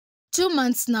2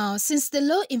 months now since the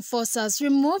law enforcers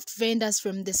removed vendors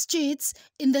from the streets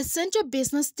in the Central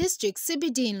Business District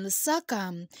CBD in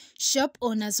Lusaka, shop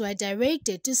owners were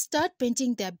directed to start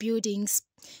painting their buildings.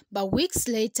 But weeks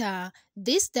later,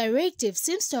 this directive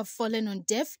seems to have fallen on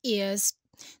deaf ears.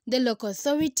 The local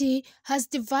authority has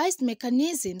devised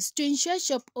mechanisms to ensure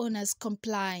shop owners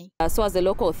comply. So as a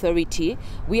local authority,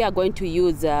 we are going to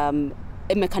use a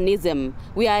mechanism.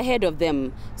 We are ahead of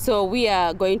them. So we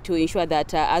are going to ensure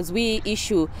that as we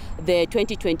issue the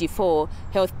 2024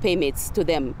 health permits to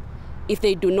them, if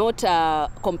they do not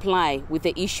comply with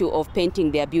the issue of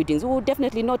painting their buildings, we will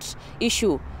definitely not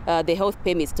issue the health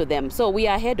permits to them. So we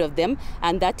are ahead of them,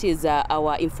 and that is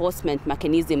our enforcement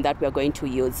mechanism that we are going to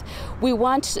use. We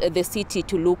want the city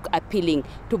to look appealing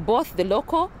to both the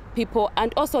local people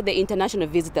and also the international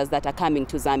visitors that are coming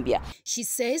to Zambia. She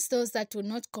says those that will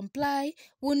not comply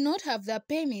will not have their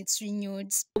permits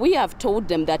renewed. We have told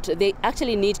them that they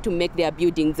actually need to make their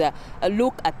buildings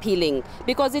look appealing,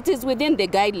 because it is within the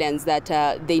guidelines that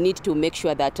they need to make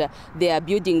sure that their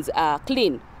buildings are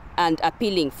clean and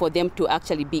appealing for them to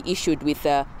actually be issued with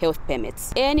health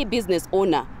permits. Any business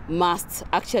owner must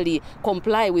actually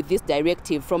comply with this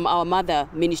directive from our mother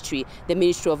ministry, the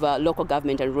Ministry of Local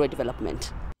Government and Rural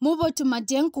Development. Mubotu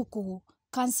Madiankuku,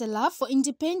 Councillor for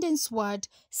Independence Ward,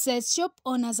 says shop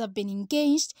owners have been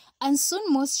engaged and soon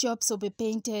most shops will be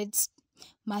painted.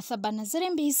 Martha Banazere,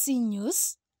 MBC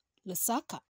News,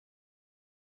 Lusaka.